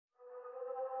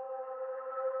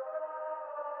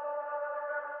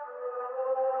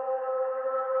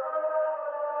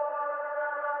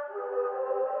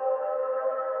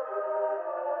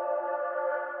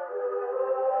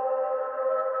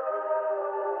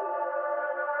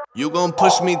You gon'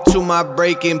 push me to my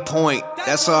breaking point,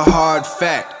 that's a hard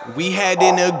fact. We had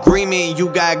an agreement, you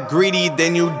got greedy,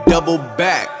 then you double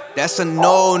back. That's a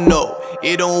no-no,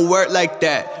 it don't work like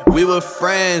that. We were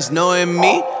friends, knowing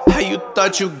me, how you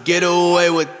thought you'd get away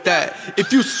with that?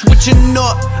 If you switching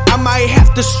up, I might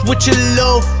have to switch your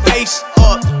little face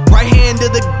up. Right hand to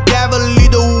the gavel,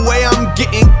 either way I'm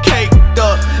getting caked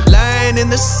up. Lying in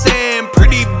the sand,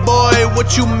 pretty boy,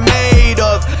 what you made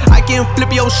of? I can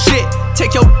flip your shit,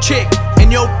 take your chick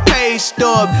and your pay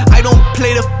stub. I don't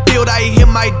play the field, I hit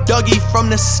my Dougie from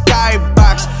the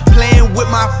skybox. Playing with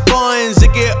my funds,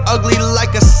 it get ugly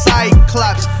like a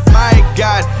cyclops. My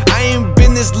God, I ain't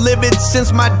been this livid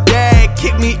since my dad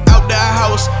kicked me out the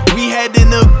house. We had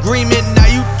an agreement, now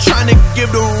you tryna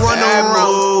give the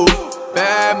runaround.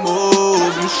 Bad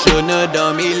move, you shouldn't have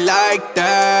done me like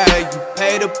that. You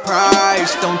pay the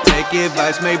price, don't take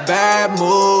advice, make bad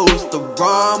moves. The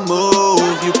wrong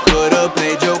move, you could've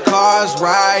played your cards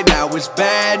right, now it's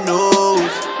bad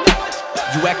news.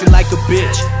 You acting like a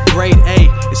bitch, grade A,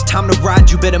 it's time to ride,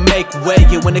 you better make way.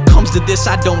 Yeah, when it comes to this,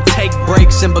 I don't take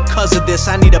breaks, and because of this,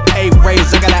 I need a pay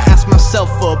raise. I gotta ask myself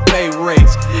for a pay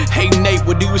raise. Hey Nate,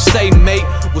 what do you say, mate?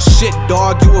 Well shit,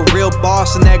 dog, you a real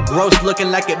boss, and that gross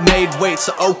looking like it made weight.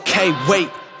 So okay, wait,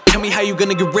 tell me how you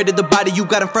gonna get rid of the body you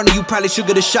got in front of you. Probably should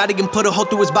get a shot, he can put a hole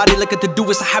through his body like a to-do.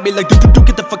 It's a hobby, like do,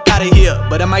 get the fuck out of here.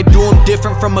 But I might do him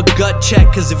different from a gut check,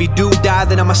 cause if he do die,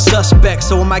 then I'm a suspect.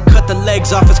 So I might cut the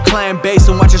legs off his clan base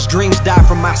and watch his dreams die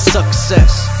from my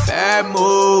success. Bad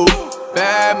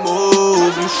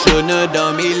move, you shouldn't have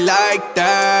done me like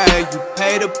that. You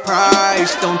pay the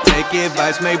price, don't take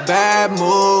advice, make bad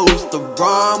moves. The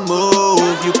wrong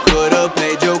move, you could've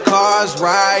played your cards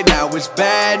right, now it's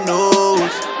bad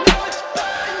news.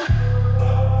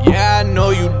 Yeah, I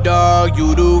know you, dog,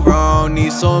 you do wrong,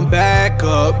 need some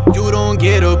backup. You don't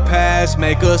get a pass,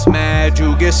 make us mad,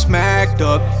 you get smacked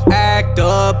up. Act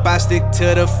up, I stick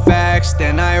to the facts,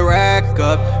 then I rack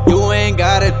up. You ain't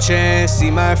got a chance, see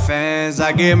my fans,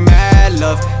 I get mad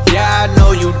love. Yeah, I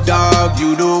know you, dog,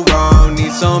 you do wrong,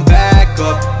 need some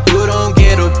backup. You don't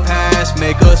get a pass,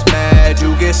 make us mad,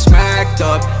 you get smacked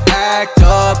up. Act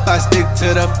up, I stick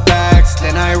to the facts,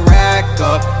 then I rack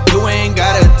up. You ain't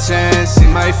got a chance, see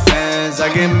my fans,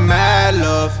 I get mad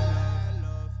love.